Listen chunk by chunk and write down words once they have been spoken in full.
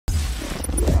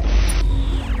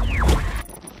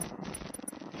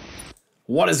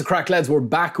What is the crack, lads? We're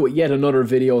back with yet another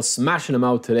video, smashing them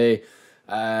out today.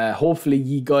 Hopefully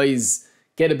you guys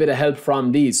get a bit of help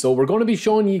from these. So we're going to be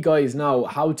showing you guys now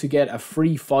how to get a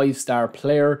free 5-star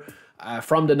player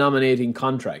from the nominating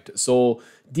contract. So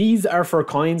these are for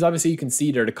coins. Obviously you can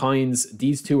see they're the coins.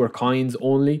 These two are coins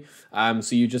only.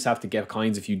 So you just have to get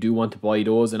coins if you do want to buy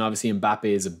those. And obviously Mbappe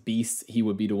is a beast. He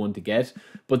would be the one to get.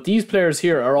 But these players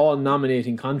here are all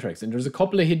nominating contracts. And there's a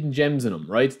couple of hidden gems in them,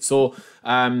 right? So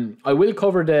I will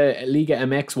cover the Liga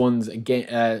MX ones again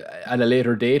at a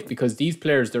later date. Because these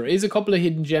players, there is a couple of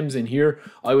hidden gems in here.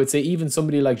 I would say even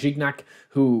somebody like Gignac,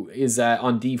 who is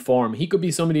on D form. He could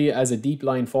be somebody as a deep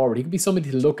line forward. He could be somebody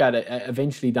to look at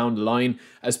eventually down the line,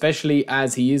 especially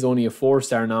as he is only a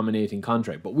 4-star nominating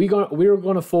contract. But we're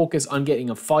going to focus on getting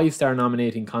a 5-star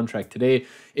nominating contract today.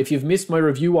 If you've missed my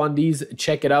review on these,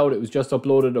 check it out. It was just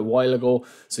uploaded a while ago,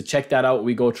 so check that out.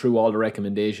 We go through all the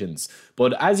recommendations.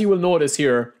 But as you will notice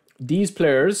here, these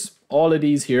players, all of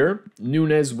these here,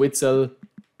 Nunes, Witzel,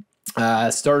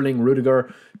 Sterling,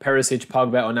 Rudiger, Perisic,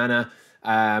 Pogba, Onana,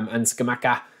 and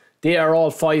Scamacca, they are all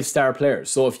 5-star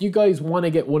players. So if you guys want to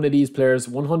get one of these players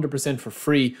 100% for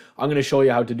free, I'm going to show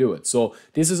you how to do it. So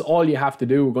this is all you have to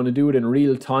do. We're going to do it in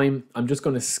real time. I'm just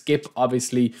going to skip,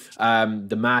 obviously,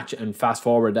 the match and fast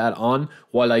forward that on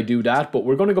while I do that. But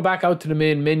we're going to go back out to the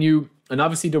main menu. And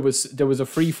obviously there was a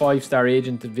free 5-star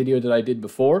agent video that I did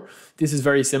before. This is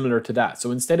very similar to that.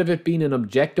 So instead of it being an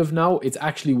objective now, it's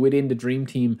actually within the Dream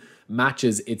Team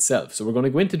matches itself. So we're going to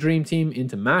go into Dream Team,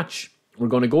 into match. We're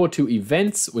going to go to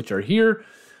events, which are here.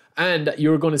 And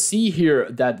you're going to see here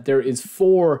that there is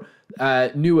 4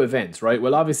 new events, right?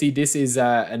 Well, obviously this is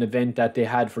an event that they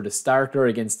had for the starter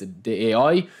against the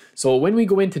AI. So when we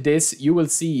go into this, you will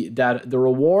see that the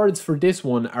rewards for this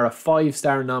one are a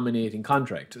 5-star nominating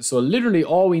contract. So literally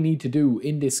all we need to do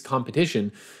in this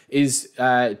competition is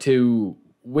to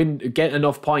get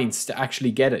enough points to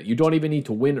actually get it. You don't even need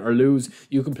to win or lose.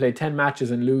 You can play 10 matches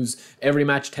and lose every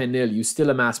match 10-0. You still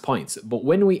amass points. But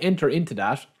when we enter into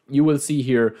that, you will see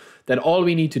here that all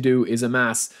we need to do is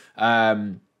amass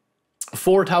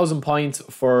 4,000 points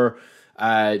for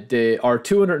or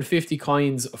 250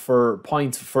 coins for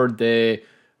points for the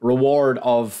reward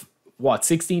of what,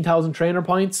 16,000 trainer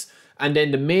points. And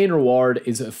then the main reward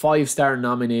is a 5-star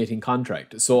nominating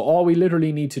contract. So all we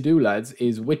literally need to do, lads,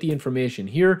 is with the information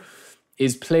here,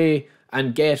 is play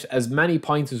and get as many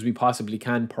points as we possibly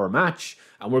can per match.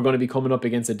 And we're going to be coming up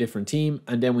against a different team.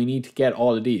 And then we need to get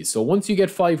all of these. So once you get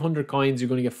 500 coins, you're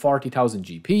going to get 40,000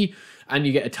 GP. And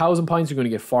you get 1,000 points, you're going to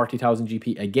get 40,000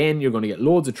 GP. Again, you're going to get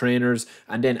loads of trainers.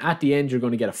 And then at the end, you're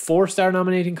going to get a 4-star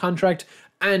nominating contract.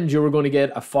 And you're going to get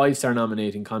a 5-star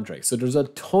nominating contract. So there's a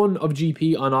ton of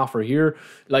GP on offer here.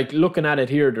 Like looking at it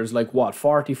here, there's like what,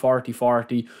 40, 40,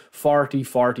 40, 40,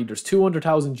 40. There's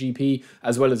 200,000 GP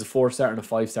as well as a 4-star and a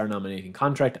 5-star nominating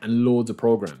contract and loads of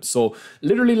programs. So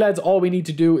literally, lads, all we need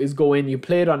to do is go in. You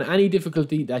play it on any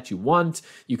difficulty that you want.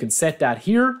 You can set that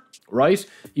here, right?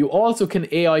 You also can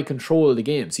AI control the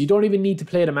game. So you don't even need to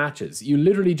play the matches. You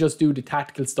literally just do the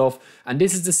tactical stuff. And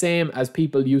this is the same as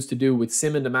people used to do with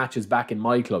simming the matches back in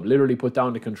my club. Literally put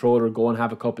down the controller, go and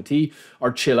have a cup of tea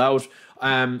or chill out.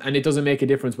 And it doesn't make a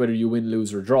difference whether you win,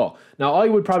 lose or draw. Now I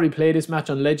would probably play this match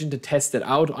on Legend to test it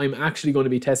out. I'm actually going to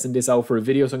be testing this out for a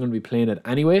video, so I'm going to be playing it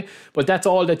anyway. But that's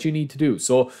all that you need to do.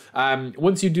 So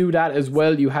once you do that as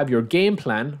well, you have your game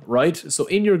plan, right? So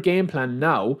in your game plan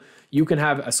now, you can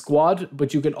have a squad,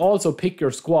 but you can also pick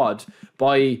your squad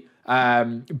by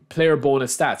player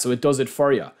bonus stats. So it does it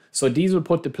for you. So these will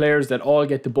put the players that all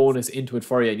get the bonus into it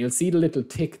for you. And you'll see the little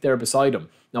tick there beside them.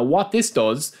 Now what this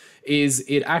does is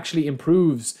it actually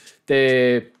improves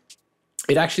how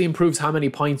many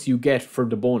points you get for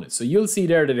the bonus. So you'll see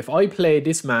there that if I play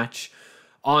this match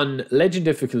on Legend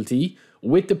difficulty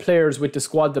with the players with the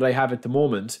squad that I have at the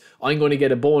moment, I'm going to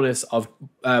get a bonus of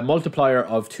multiplier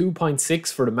of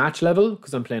 2.6 for the match level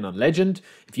because I'm playing on Legend.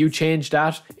 If you change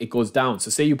that, it goes down. So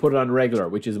say you put it on regular,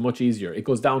 which is much easier. It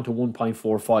goes down to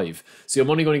 1.45. So I'm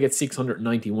only going to get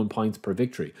 691 points per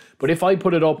victory. But if I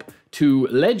put it up to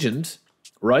Legend,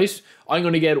 right, I'm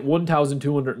going to get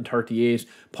 1,238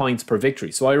 points per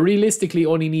victory. So I realistically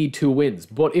only need 2 wins.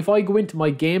 But if I go into my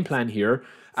game plan here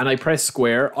and I press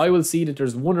square, I will see that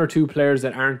there's 1 or 2 players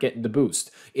that aren't getting the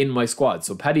boost in my squad.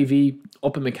 So Paddy V,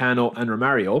 Upamecano and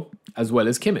Romario, as well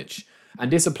as Kimmich.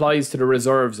 And this applies to the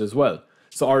reserves as well.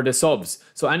 So are the subs.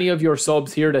 So any of your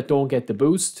subs here that don't get the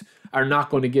boost are not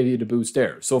going to give you the boost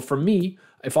there. So for me,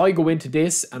 if I go into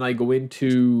this and I go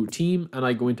into team and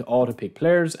I go into auto pick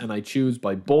players and I choose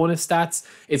by bonus stats,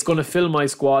 it's going to fill my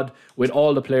squad with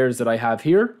all the players that I have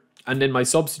here. And then my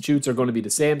substitutes are going to be the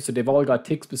same. So they've all got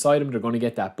ticks beside them. They're going to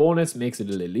get that bonus. Makes it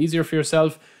a little easier for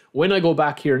yourself. When I go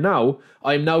back here now,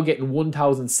 I'm now getting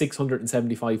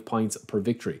 1,675 points per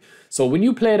victory. So when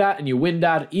you play that and you win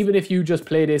that, even if you just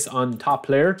play this on top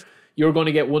player, you're going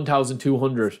to get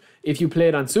 1,200. If you play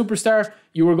it on Superstar,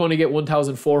 you are going to get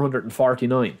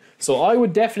 1,449. So I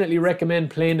would definitely recommend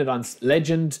playing it on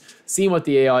Legend, seeing what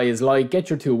the AI is like, get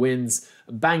your 2 wins,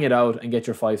 bang it out, and get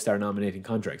your 5-star nominating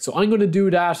contract. So I'm going to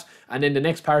do that, and then the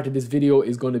next part of this video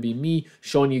is going to be me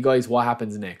showing you guys what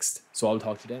happens next. So I'll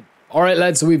talk to you then. All right,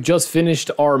 lads, so we've just finished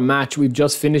our match. We've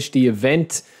just finished the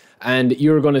event, and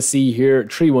you're going to see here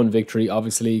 3-1 victory,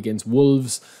 obviously, against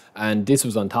Wolves, and this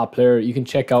was on top player. You can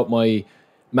check out my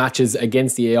matches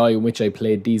against the AI in which I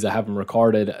played these. I haven't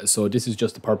recorded, so this is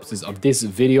just the purposes of this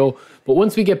video. But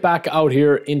once we get back out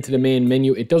here into the main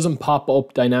menu, it doesn't pop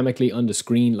up dynamically on the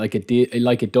screen like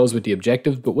it does with the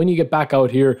objectives, but when you get back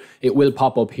out here, it will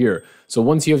pop up here. So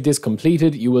once you have this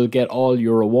completed, you will get all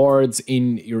your rewards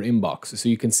in your inbox. So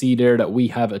you can see there that we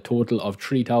have a total of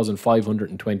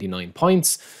 3,529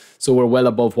 points. So we're well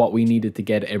above what we needed to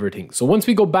get everything. So once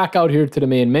we go back out here to the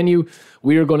main menu,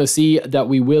 we are going to see that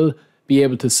we will be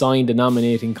able to sign the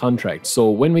nominating contract. So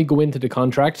when we go into the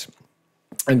contract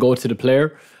and go to the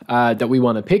player that we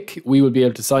want to pick, we will be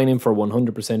able to sign in for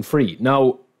 100% free.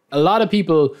 Now, a lot of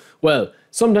people, well,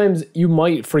 sometimes you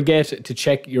might forget to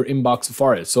check your inbox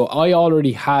for it. So I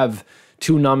already have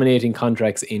 2 nominating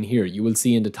contracts in here. You will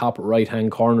see in the top right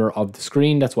hand corner of the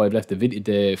screen. That's why I've left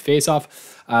the face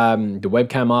off, the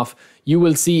webcam off. You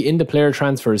will see in the player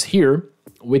transfers here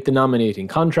with the nominating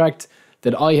contract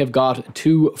that I have got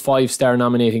 2 5-star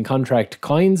nominating contract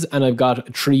coins, and I've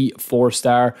got 3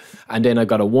 4-star, and then I've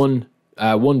got a 1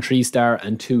 3-star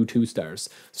and 2 2-stars.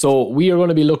 So we are going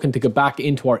to be looking to get back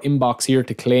into our inbox here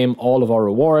to claim all of our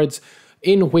rewards,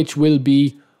 in which will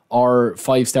be our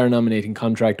 5-star nominating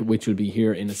contract, which will be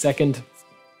here in a second.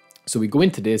 So we go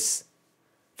into this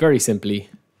very simply.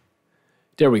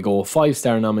 There we go,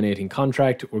 5-star nominating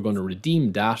contract. We're going to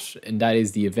redeem that, and that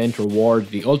is the event reward,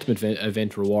 the ultimate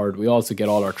event reward. We also get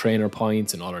all our trainer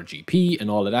points and all our GP and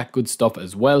all of that good stuff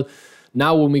as well.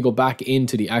 Now when we go back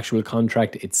into the actual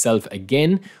contract itself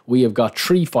again, we have got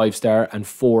 3 5-star and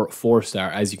 4 4-star,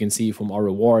 as you can see from our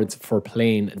rewards for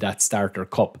playing that starter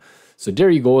cup. So there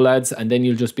you go, lads, and then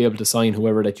you'll just be able to sign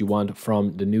whoever that you want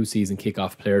from the new season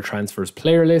kickoff player transfers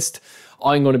player list.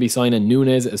 I'm going to be signing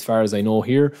Nunes as far as I know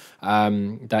here.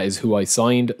 That is who I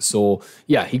signed. So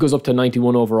yeah, he goes up to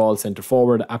 91 overall centre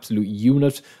forward, absolute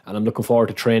unit. And I'm looking forward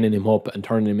to training him up and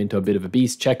turning him into a bit of a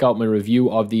beast. Check out my review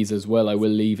of these as well. I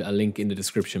will leave a link in the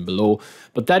description below.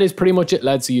 But that is pretty much it,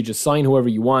 lads. So you just sign whoever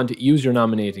you want, use your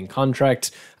nominating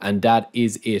contract, and that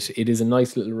is it. It is a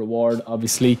nice little reward,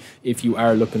 obviously, if you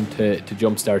are looking to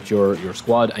jumpstart your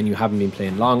squad and you haven't been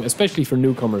playing long, especially for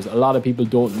newcomers. A lot of people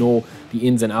don't know the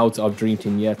ins and outs of Dream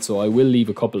Team yet, so I will leave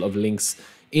a couple of links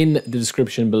in the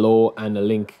description below and a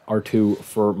link or 2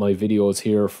 for my videos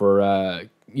here for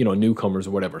you know, newcomers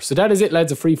or whatever. So that is it,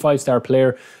 lads. A free 5-star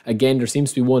player. Again, there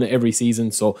seems to be one every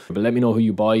season, so but let me know who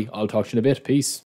you buy. I'll talk to you in a bit. Peace.